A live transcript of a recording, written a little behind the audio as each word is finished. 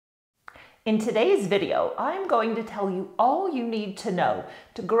In today's video, I'm going to tell you all you need to know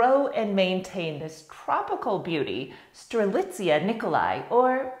to grow and maintain this tropical beauty, Strelitzia nicolai,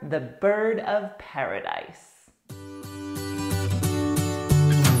 or the bird of paradise.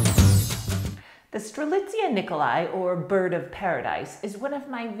 The Strelitzia nicolai, or bird of paradise, is one of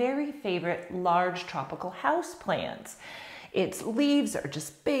my very favorite large tropical houseplants. Its leaves are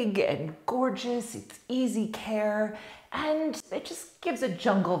just big and gorgeous, it's easy care, and it just gives a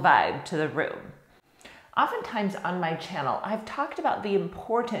jungle vibe to the room. Oftentimes on my channel, I've talked about the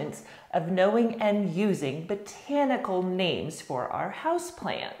importance of knowing and using botanical names for our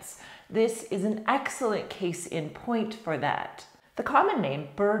houseplants. This is an excellent case in point for that. The common name,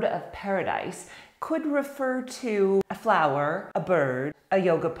 bird of paradise, could refer to a flower, a bird, a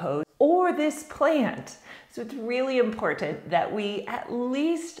yoga pose, or this plant. So it's really important that we at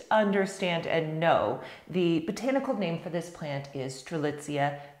least understand and know the botanical name for this plant is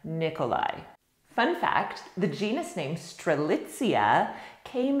Strelitzia nicolai. Fun fact, the genus name Strelitzia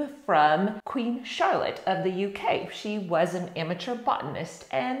came from Queen Charlotte of the UK. She was an amateur botanist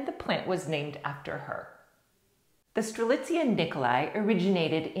and the plant was named after her. The Strelitzia nicolai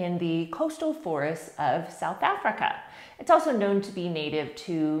originated in the coastal forests of South Africa. It's also known to be native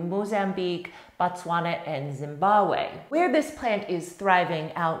to Mozambique, Botswana, and Zimbabwe. Where this plant is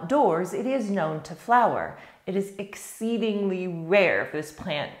thriving outdoors, it is known to flower. It is exceedingly rare for this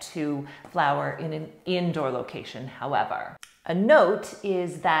plant to flower in an indoor location, however. A note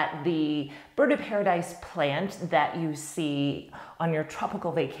is that the bird of paradise plant that you see on your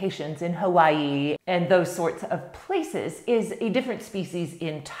tropical vacations in Hawaii and those sorts of places is a different species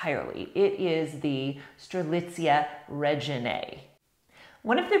entirely. It is the Strelitzia reginae.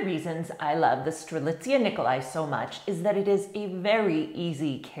 One of the reasons I love the Strelitzia nicolai so much is that it is a very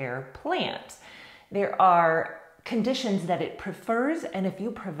easy care plant. There are conditions that it prefers, and if you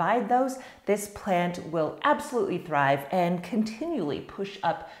provide those, this plant will absolutely thrive and continually push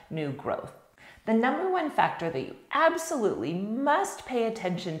up new growth. The number one factor that you absolutely must pay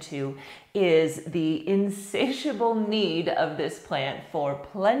attention to is the insatiable need of this plant for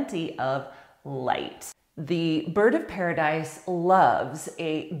plenty of light. The bird of paradise loves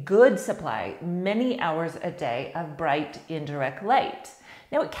a good supply, many hours a day, of bright indirect light.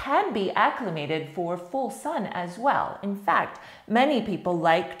 Now, it can be acclimated for full sun as well. In fact, many people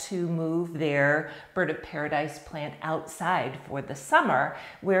like to move their bird of paradise plant outside for the summer,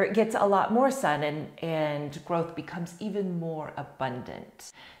 where it gets a lot more sun and growth becomes even more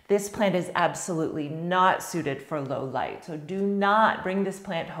abundant. This plant is absolutely not suited for low light, so do not bring this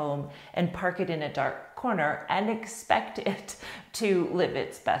plant home and park it in a dark corner and expect it to live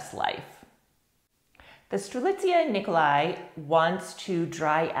its best life. The Strelitzia nicolai wants to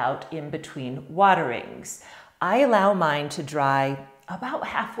dry out in between waterings. I allow mine to dry about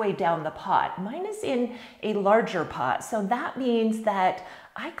halfway down the pot. Mine is in a larger pot, so that means that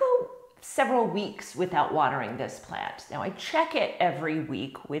I go several weeks without watering this plant. Now, I check it every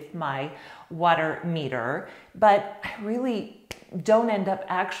week with my water meter, but I really don't end up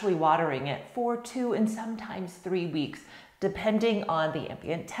actually watering it for 2 and sometimes 3 weeks, depending on the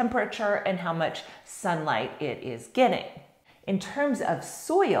ambient temperature and how much sunlight it is getting. In terms of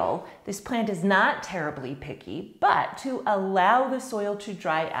soil, this plant is not terribly picky, but to allow the soil to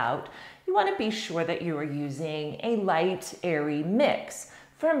dry out, you want to be sure that you are using a light, airy mix.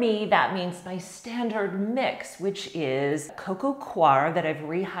 For me, that means my standard mix, which is cocoa coir that I've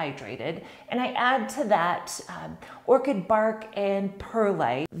rehydrated, and I add to that orchid bark and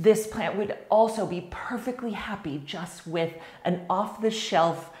perlite. This plant would also be perfectly happy just with an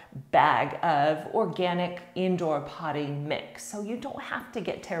off-the-shelf bag of organic indoor potting mix, so you don't have to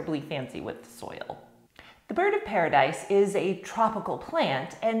get terribly fancy with the soil. The bird of paradise is a tropical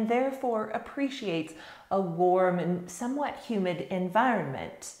plant and therefore appreciates a warm and somewhat humid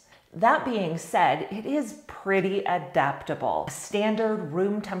environment. That being said, it is pretty adaptable. Standard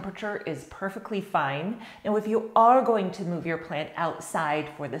room temperature is perfectly fine. Now, if you are going to move your plant outside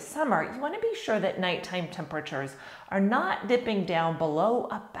for the summer, you want to be sure that nighttime temperatures are not dipping down below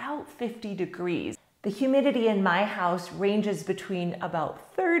about 50 degrees. The humidity in my house ranges between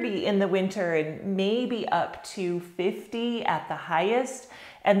about 30 in the winter and maybe up to 50 at the highest,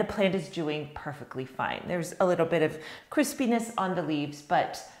 and the plant is doing perfectly fine. There's a little bit of crispiness on the leaves,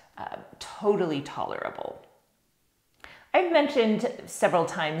 but totally tolerable. I've mentioned several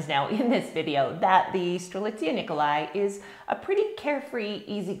times now in this video that the Strelitzia nicolai is a pretty carefree,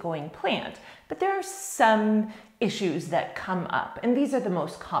 easygoing plant, but there are some issues that come up, and these are the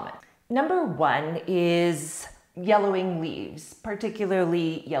most common. Number one is yellowing leaves,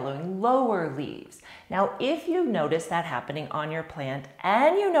 particularly yellowing lower leaves. Now, if you notice that happening on your plant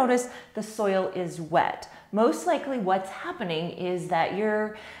and you notice the soil is wet, most likely what's happening is that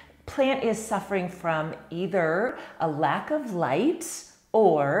your plant is suffering from either a lack of light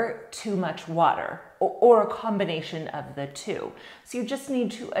or too much water, or a combination of the two. So you just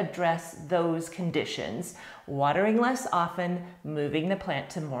need to address those conditions, watering less often, moving the plant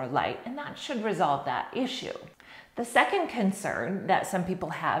to more light, and that should resolve that issue. The second concern that some people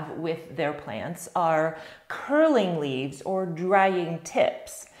have with their plants are curling leaves or drying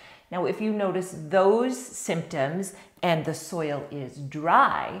tips. Now, if you notice those symptoms and the soil is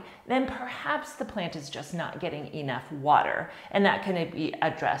dry, then perhaps the plant is just not getting enough water, and that can be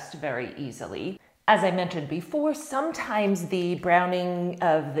addressed very easily. As I mentioned before, sometimes the browning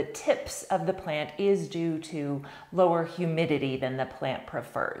of the tips of the plant is due to lower humidity than the plant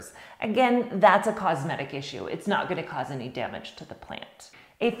prefers. Again, that's a cosmetic issue. It's not going to cause any damage to the plant.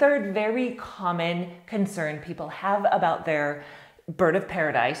 A third very common concern people have about their bird of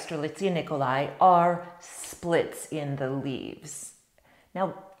paradise, Strelitzia nicolai, are splits in the leaves.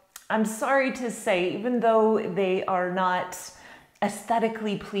 Now, I'm sorry to say, even though they are not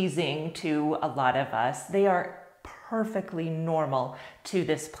aesthetically pleasing to a lot of us, they are perfectly normal to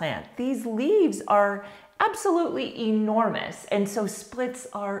this plant. These leaves are absolutely enormous, and so splits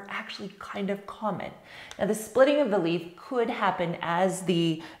are actually kind of common. Now, the splitting of the leaf could happen as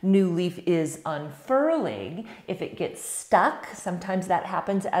the new leaf is unfurling. If it gets stuck, sometimes that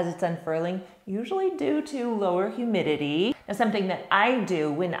happens as it's unfurling, usually due to lower humidity. Now, something that I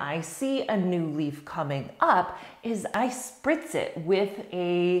do when I see a new leaf coming up is I spritz it with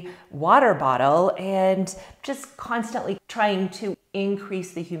a water bottle and just constantly trying to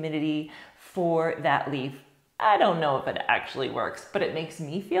increase the humidity for that leaf. I don't know if it actually works, but it makes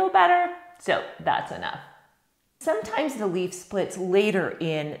me feel better, so that's enough. Sometimes the leaf splits later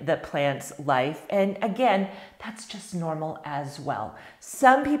in the plant's life, and again, that's just normal as well.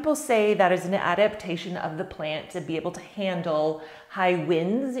 Some people say that is an adaptation of the plant to be able to handle high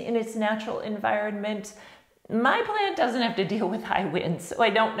winds in its natural environment. My plant doesn't have to deal with high winds, so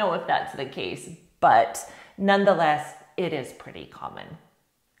I don't know if that's the case, but nonetheless, it is pretty common.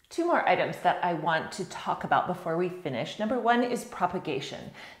 Two more items that I want to talk about before we finish. Number one is propagation.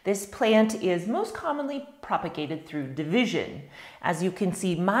 This plant is most commonly propagated through division. As you can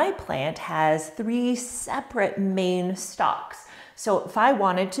see, my plant has 3 separate main stalks. So if I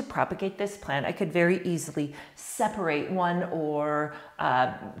wanted to propagate this plant, I could very easily separate 1 or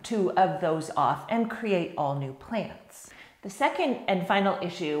 2 of those off and create all new plants. The second and final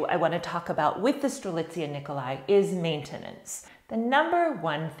issue I want to talk about with the Strelitzia nicolai is maintenance. The number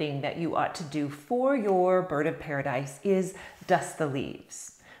one thing that you ought to do for your bird of paradise is dust the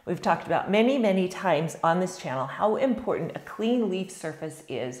leaves. We've talked about many times on this channel how important a clean leaf surface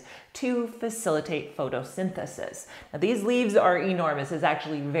is to facilitate photosynthesis. Now, these leaves are enormous. It's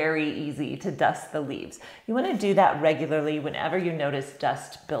actually very easy to dust the leaves. You want to do that regularly whenever you notice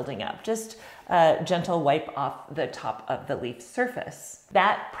dust building up. Just a gentle wipe off the top of the leaf surface.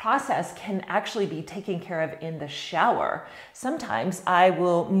 That process can actually be taken care of in the shower. Sometimes I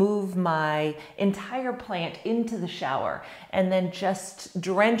will move my entire plant into the shower and then just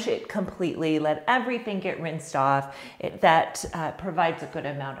drench it completely, let everything get rinsed off. That provides a good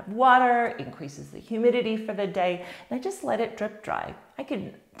amount of water, increases the humidity for the day, and I just let it drip dry. I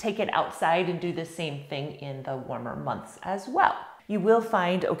could take it outside and do the same thing in the warmer months as well. You will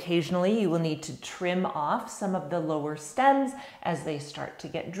find occasionally you will need to trim off some of the lower stems as they start to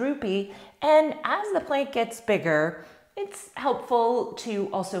get droopy. And as the plant gets bigger, it's helpful to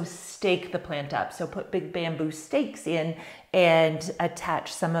also stake the plant up. So put big bamboo stakes in and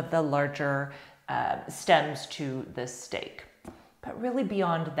attach some of the larger stems to the stake. But really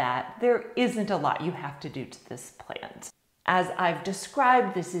beyond that, there isn't a lot you have to do to this plant. As I've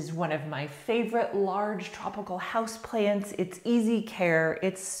described, this is one of my favorite large tropical houseplants. It's easy care,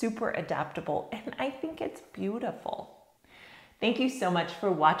 it's super adaptable, and I think it's beautiful. Thank you so much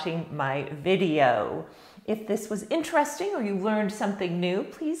for watching my video. If this was interesting or you learned something new,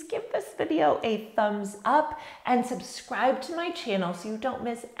 please give this video a thumbs up and subscribe to my channel so you don't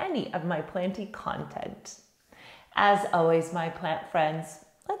miss any of my planty content. As always, my plant friends,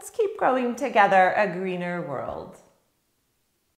 let's keep growing together a greener world.